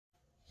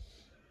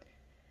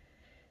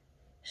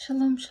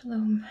Shalom,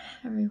 shalom,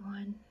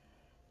 everyone.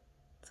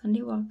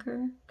 Sunday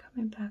Walker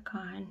coming back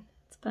on.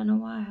 It's been a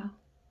while.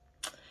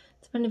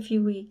 It's been a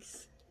few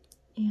weeks,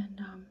 and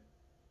I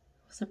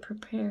wasn't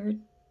prepared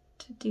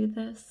to do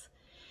this.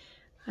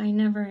 I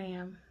never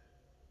am.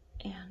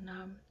 And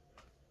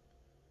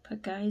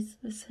but guys,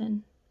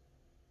 listen.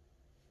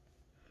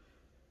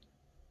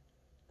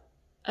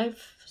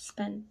 I've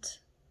spent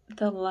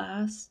the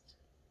last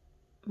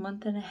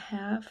month and a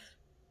half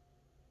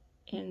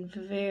in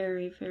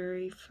very,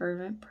 very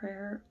fervent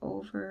prayer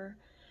over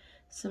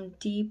some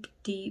deep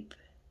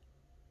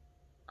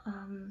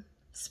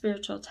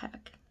spiritual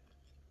attack.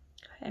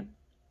 Okay.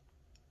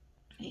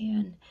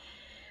 And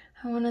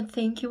I want to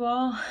thank you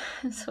all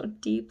so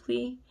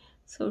deeply,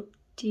 so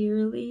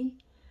dearly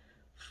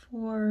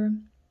for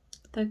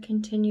the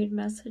continued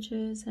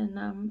messages. And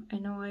I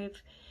know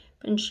I've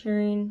been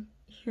sharing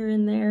here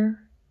and there,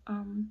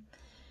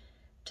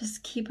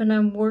 just keeping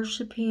on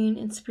worshiping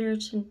in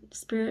spirit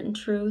and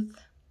truth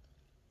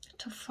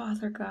to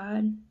Father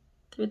God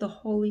through the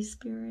Holy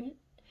Spirit,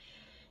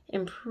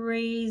 and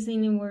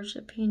praising and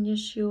worshiping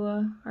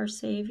Yeshua, our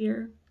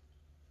Savior.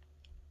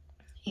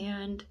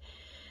 And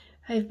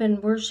I've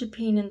been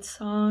worshiping in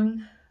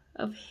song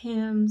of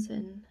hymns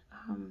and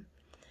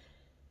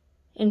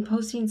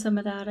posting some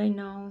of that, I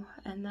know,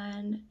 and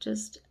then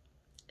just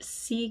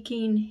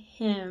seeking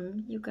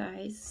him, you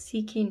guys,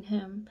 seeking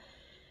him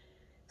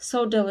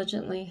so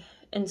diligently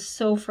and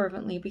so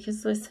fervently,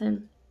 because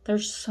listen,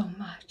 there's so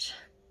much.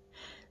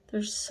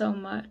 There's so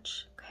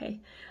much, okay?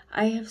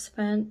 I have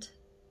spent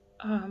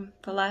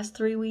the last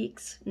 3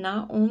 weeks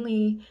not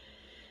only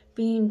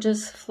being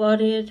just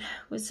flooded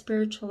with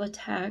spiritual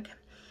attack,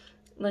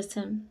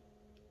 listen,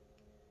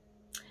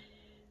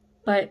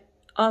 but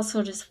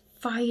also just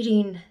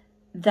fighting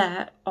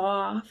that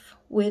off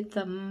with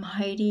the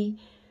mighty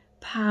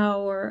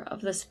power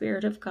of the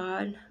Spirit of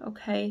God,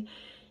 okay?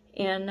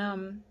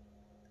 And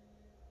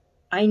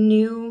I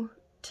knew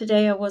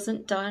today I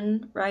wasn't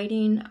done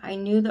writing. I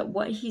knew that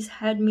what he's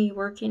had me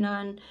working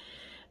on,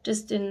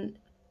 just in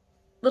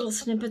little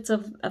snippets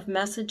of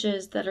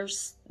messages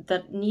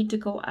that need to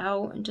go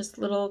out, and just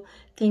little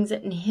things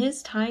that in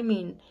his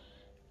timing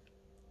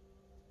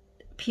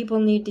people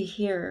need to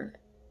hear.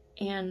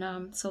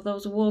 And so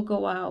those will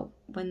go out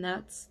when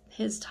that's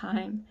his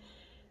time.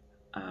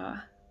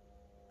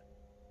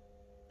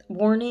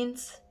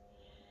 Warnings,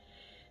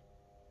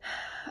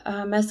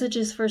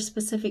 messages for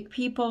specific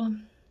people.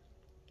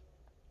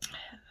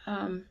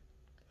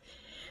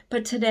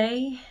 But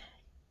today,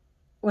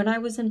 when I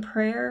was in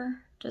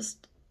prayer,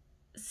 just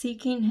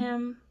seeking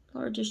him,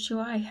 Lord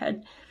Yeshua, I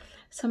had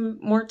some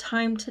more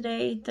time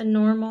today than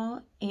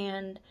normal,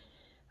 and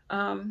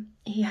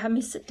he had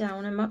me sit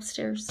down. I'm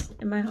upstairs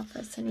in my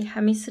office, and he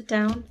had me sit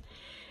down,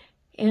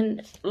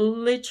 and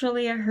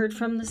literally I heard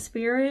from the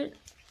Spirit,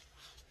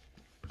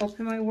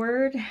 open my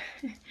word.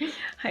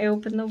 I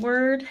opened the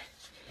word.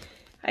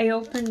 I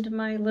opened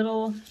my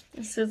little,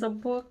 this is a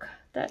book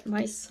that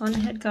my son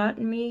had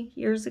gotten me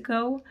years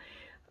ago,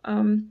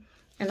 and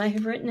I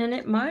have written in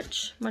it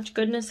much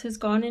goodness has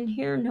gone in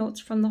here, notes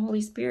from the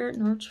Holy Spirit,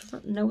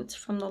 notes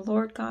from the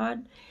Lord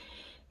God,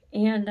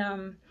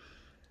 and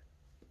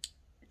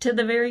to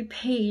the very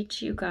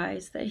page, you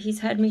guys, that he's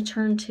had me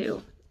turn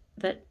to,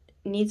 that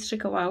needs to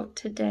go out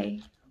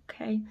today,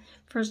 okay?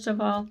 First of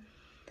all,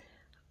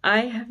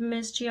 I have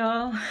missed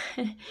y'all.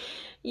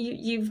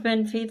 You've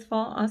been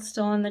faithful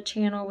still on the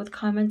channel with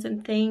comments,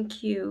 and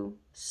thank you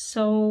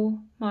so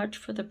much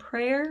for the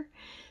prayer.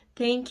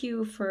 Thank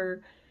you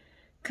for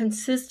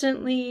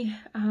consistently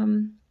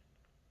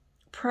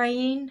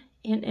praying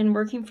and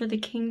working for the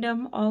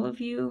kingdom. All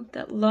of you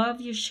that love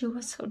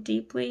Yeshua so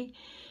deeply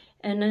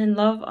and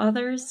love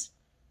others,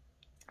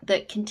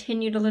 that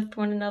continue to lift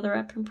one another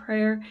up in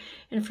prayer,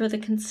 and for the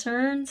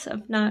concerns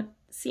of not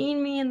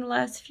seeing me in the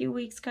last few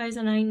weeks, guys.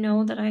 And I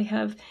know that I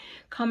have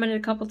commented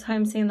a couple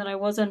times saying that I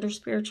was under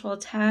spiritual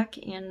attack,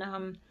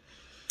 and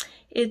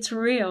it's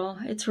real.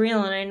 It's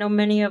real, and I know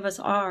many of us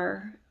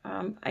are.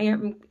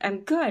 I'm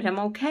good. I'm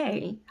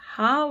okay.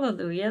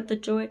 Hallelujah. The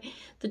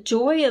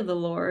joy of the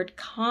Lord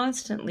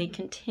constantly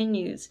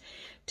continues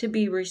to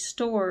be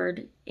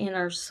restored in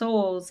our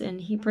souls,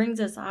 and he brings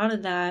us out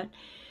of that,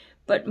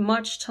 but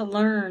much to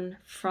learn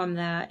from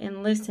that.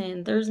 And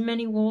listen, there's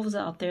many wolves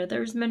out there.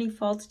 There's many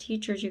false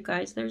teachers, you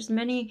guys. There's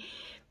many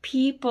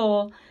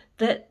people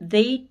that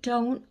they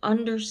don't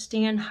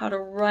understand how to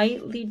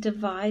rightly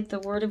divide the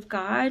word of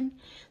God.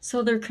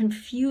 So they're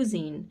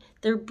confusing.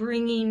 They're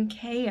bringing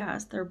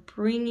chaos. They're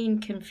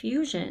bringing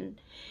confusion.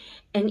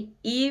 And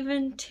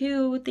even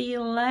to the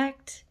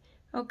elect,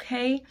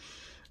 okay?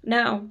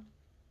 Now,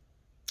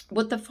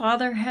 what the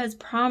Father has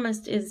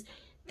promised is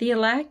the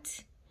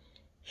elect,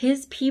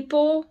 his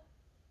people,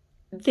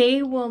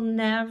 they will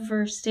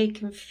never stay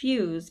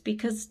confused,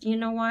 because you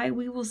know why?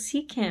 We will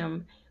seek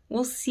him.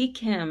 We'll seek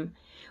him.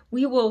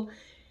 We will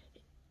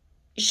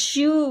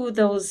shoo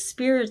those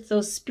spirits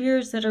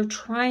that are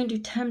trying to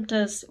tempt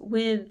us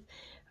with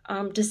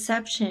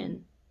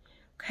deception.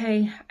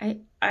 Okay,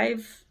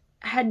 I've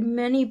had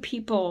many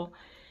people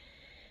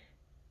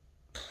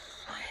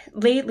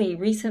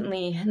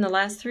recently, in the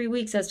last 3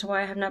 weeks, as to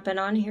why I have not been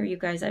on here, you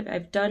guys.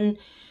 I've done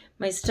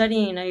my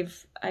studying.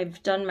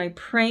 I've done my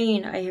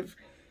praying. I have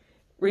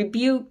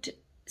rebuked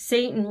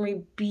Satan,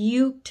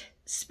 rebuked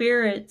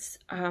spirits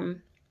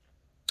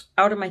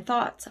out of my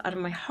thoughts, out of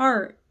my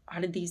heart,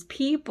 out of these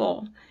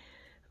people,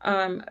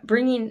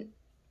 bringing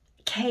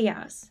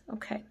chaos.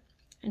 Okay,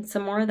 and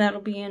some more of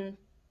that'll be in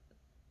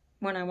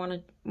when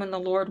the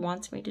Lord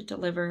wants me to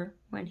deliver,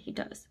 when He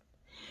does.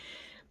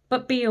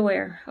 But be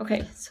aware.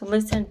 Okay, so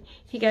listen,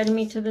 He guided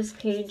me to this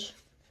page.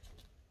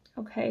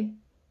 Okay,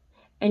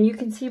 and you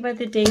can see by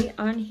the date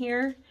on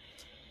here,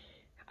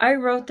 I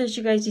wrote this,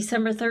 you guys,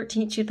 December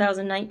 13th,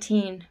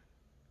 2019.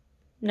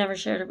 Never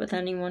shared it with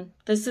anyone.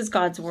 This is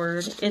God's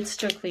word. It's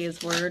strictly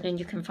His word, and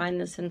you can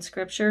find this in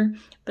scripture.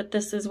 But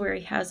this is where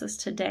He has us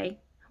today.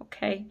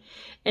 Okay?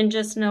 And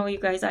just know, you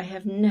guys, I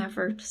have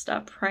never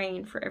stopped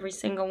praying for every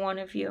single one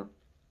of you.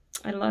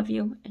 I love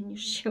you in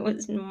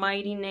Yeshua's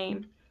mighty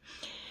name.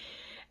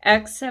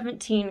 Acts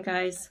 17,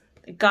 guys.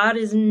 God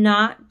is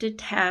not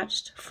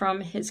detached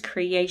from His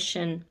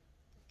creation.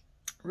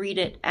 Read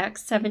it.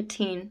 Acts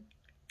 17.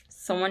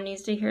 Someone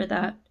needs to hear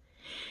that.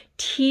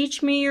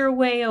 Teach me your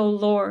way, O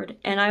Lord,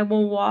 and I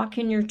will walk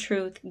in your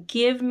truth.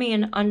 Give me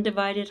an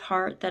undivided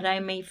heart that I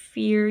may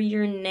fear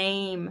your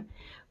name.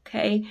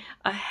 Okay?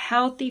 A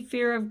healthy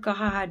fear of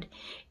God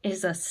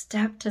is a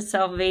step to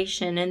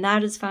salvation, and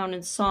that is found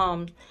in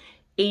Psalm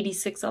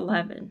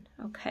 86:11.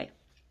 Okay.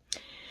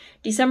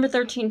 December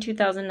 13,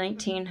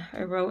 2019,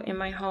 I wrote in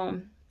my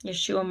home,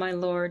 Yeshua, my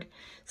Lord,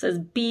 says,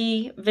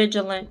 be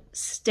vigilant,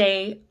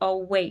 stay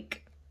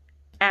awake.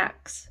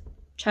 Acts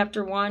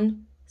chapter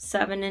 1,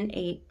 7 and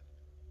 8.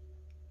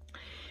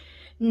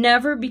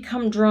 Never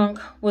become drunk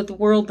with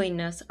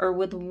worldliness or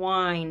with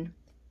wine.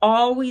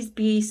 Always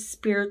be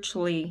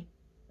spiritually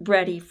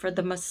ready for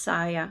the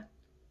Messiah.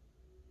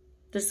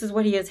 This is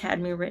what He has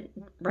had me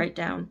write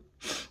down.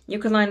 You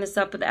can line this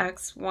up with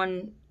Acts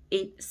 1,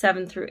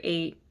 7 through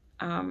 8.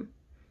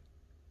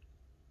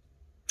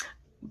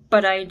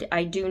 But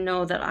I do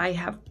know that I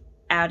have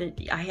added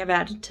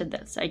to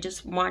this. I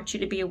just want you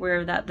to be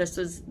aware that this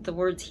is the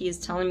words He is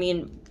telling me,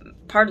 and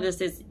part of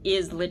this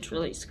is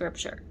literally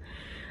scripture.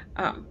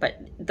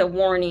 But the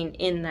warning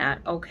in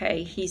that,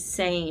 okay, He's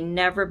saying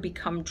never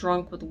become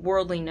drunk with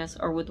worldliness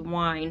or with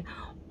wine.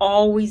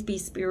 Always be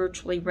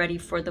spiritually ready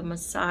for the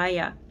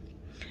Messiah.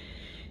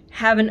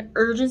 Have an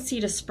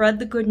urgency to spread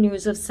the good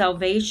news of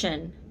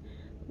salvation.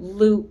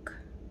 Luke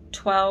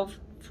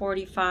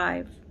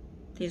 12:45.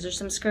 These are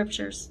some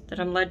scriptures that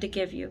I'm led to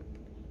give you.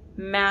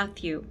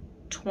 Matthew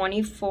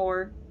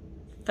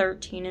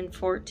 24:13 and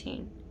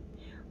 14.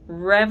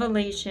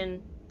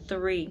 Revelation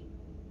 3.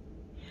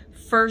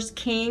 1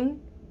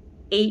 King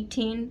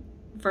 18,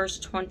 verse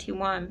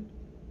 21.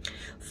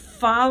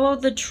 Follow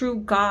the true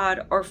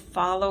God or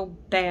follow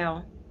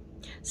Baal.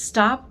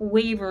 Stop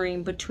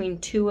wavering between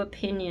two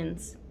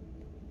opinions.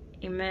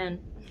 Amen.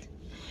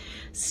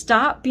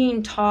 Stop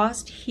being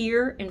tossed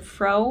here and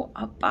fro.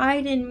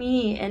 Abide in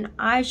me, and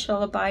I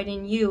shall abide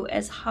in you.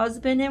 As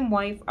husband and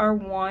wife are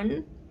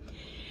one,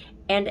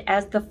 and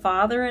as the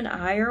Father and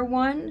I are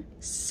one,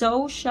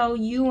 so shall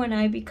you and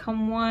I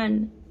become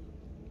one.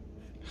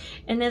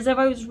 And as I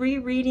was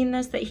rereading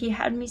this, that He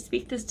had me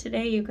speak this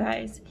today, you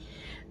guys,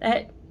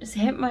 that just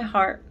hit my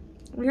heart.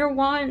 We are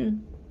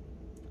one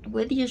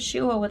with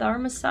Yeshua, with our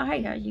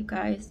Messiah, you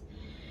guys.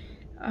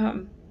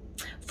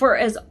 For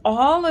as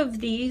all of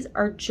these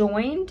are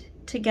joined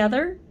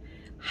together,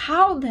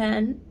 how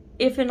then,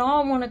 if in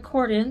all one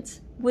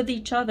accordance with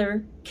each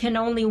other, can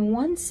only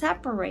one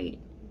separate?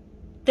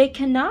 They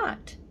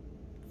cannot.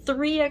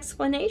 3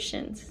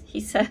 explanations, He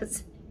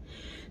says.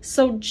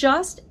 So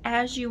just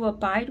as you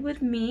abide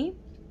with me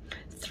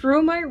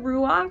through my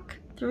Ruach,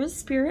 through His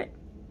Spirit,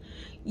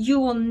 you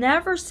will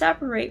never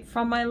separate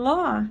from my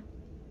law.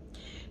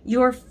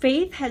 Your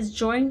faith has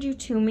joined you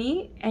to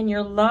me, and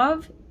your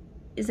love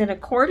is in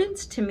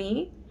accordance to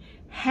me,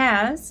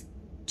 has,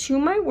 to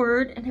my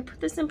word, and I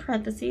put this in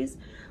parentheses,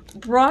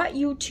 brought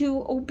you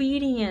to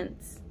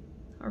obedience.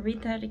 I'll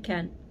read that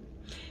again.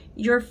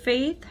 Your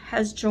faith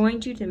has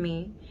joined you to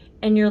me,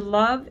 and your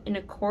love in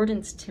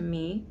accordance to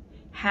me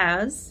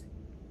has,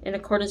 in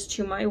accordance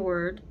to my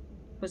word,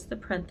 was the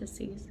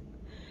parentheses,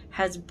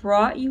 has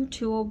brought you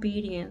to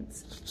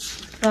obedience.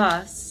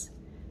 Thus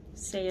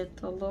saith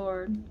the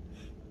Lord.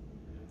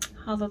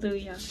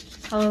 Hallelujah.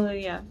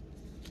 Hallelujah.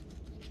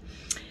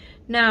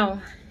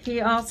 Now, He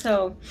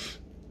also,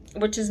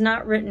 which is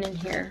not written in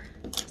here,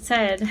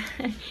 said,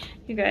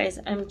 you guys,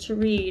 I'm to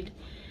read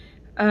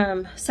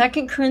 2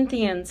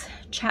 Corinthians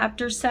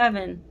chapter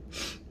 7.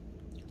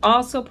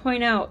 Also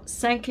point out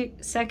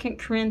 2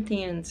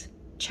 Corinthians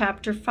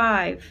chapter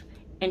 5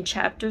 and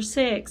chapter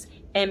 6,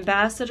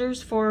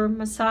 ambassadors for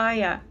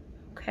Messiah.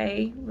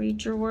 Okay,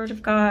 read your word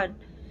of God.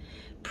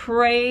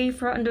 Pray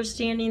for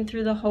understanding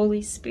through the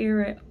Holy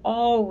Spirit.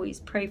 Always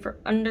pray for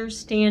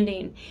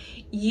understanding.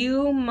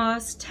 You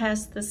must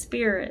test the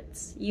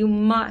spirits. You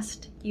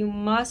must.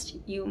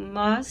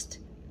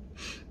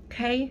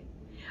 Okay?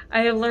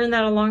 I have learned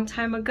that a long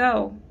time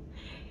ago.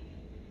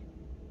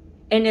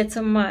 And it's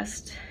a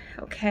must.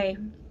 Okay.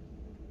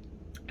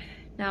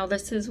 Now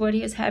this is what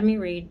he has had me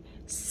read.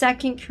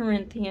 2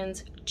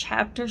 Corinthians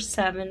chapter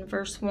 7,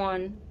 verse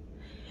 1.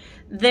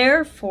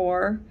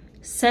 Therefore,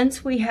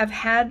 since we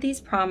have these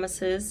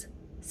promises,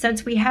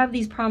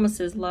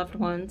 loved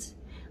ones,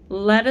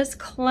 let us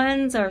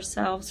cleanse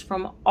ourselves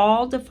from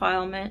all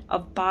defilement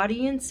of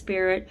body and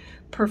spirit,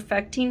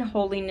 perfecting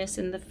holiness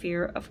in the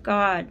fear of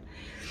God.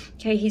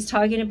 Okay, he's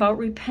talking about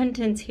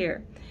repentance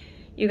here.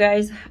 You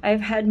guys, I've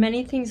had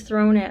many things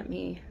thrown at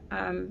me.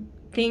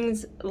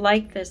 Things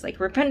like this, like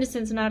repentance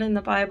is not in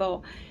the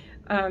Bible.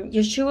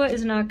 Yeshua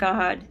is not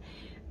God.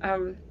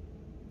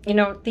 You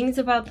know, things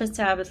about the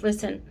Sabbath.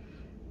 Listen,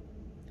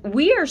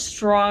 we are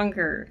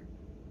stronger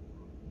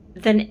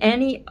than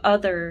any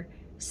other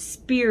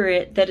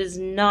spirit that is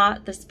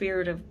not the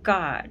Spirit of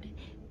God.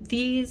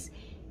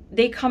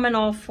 They come in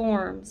all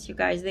forms, you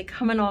guys. They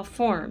come in all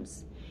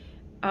forms.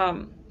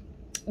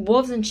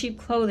 Wolves in sheep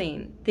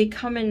clothing. They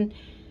come in,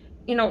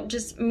 you know,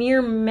 just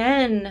mere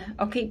men.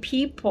 Okay,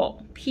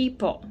 people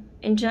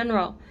in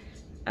general.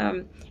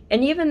 And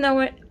even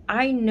though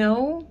I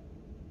know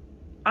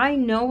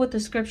what the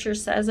scripture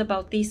says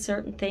about these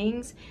certain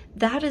things,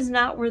 that is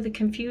not where the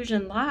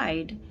confusion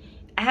lied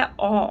at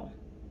all.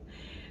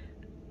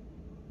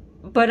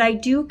 But I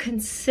do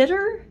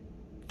consider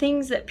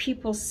things that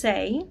people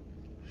say.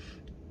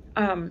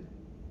 And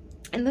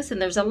listen,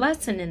 there's a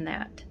lesson in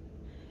that.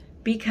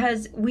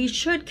 Because we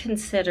should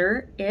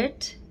consider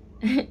it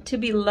to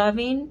be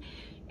loving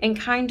and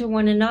kind to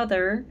one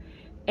another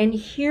and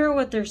hear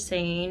what they're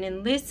saying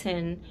and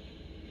listen.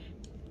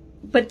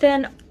 But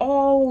then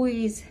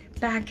always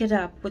back it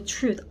up with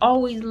truth.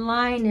 Always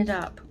line it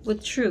up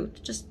with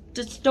truth.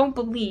 Just don't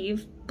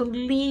believe.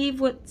 Believe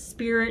what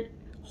Spirit,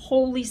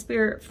 Holy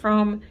Spirit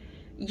from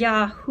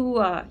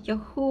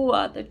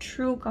Yahuwah, the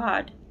true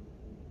God,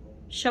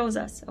 shows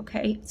us,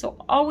 okay? So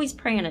always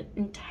pray in it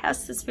and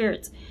test the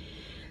spirits.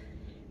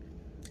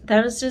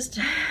 That is just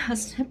a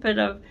snippet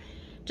of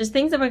just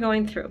things that we're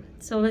going through.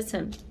 So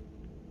listen,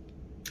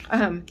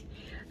 I'm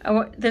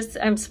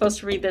supposed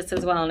to read this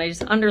as well, and I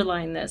just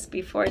underlined this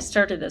before I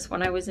started this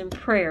when I was in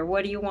prayer.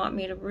 What do you want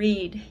me to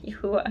read,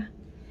 Yahuwah?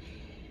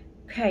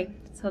 Okay,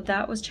 so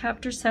that was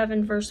chapter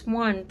 7, verse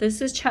 1.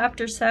 This is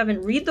chapter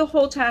 7. Read the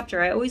whole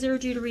chapter. I always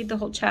urge you to read the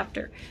whole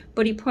chapter.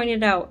 But he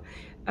pointed out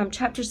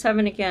chapter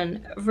 7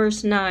 again,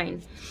 verse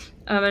 9.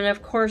 And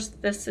of course,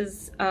 this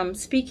is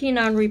speaking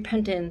on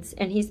repentance.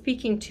 And he's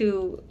speaking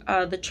to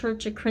the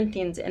church of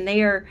Corinthians. And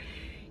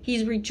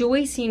he's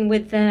rejoicing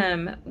with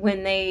them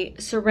when they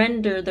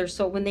surrender their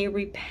soul, when they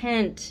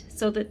repent,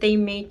 so that they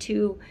may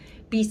too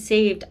be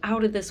saved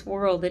out of this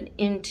world and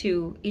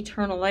into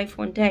eternal life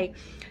one day.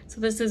 So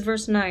this is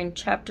verse 9,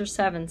 chapter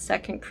 7, 2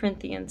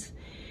 Corinthians.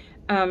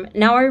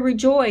 Now I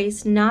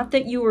rejoice, not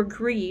that you were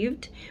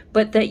grieved,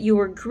 but that you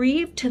were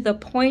grieved to the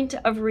point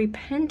of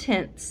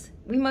repentance.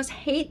 We must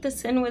hate the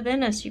sin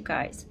within us, you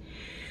guys.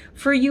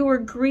 For you were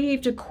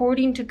grieved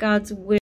according to God's will.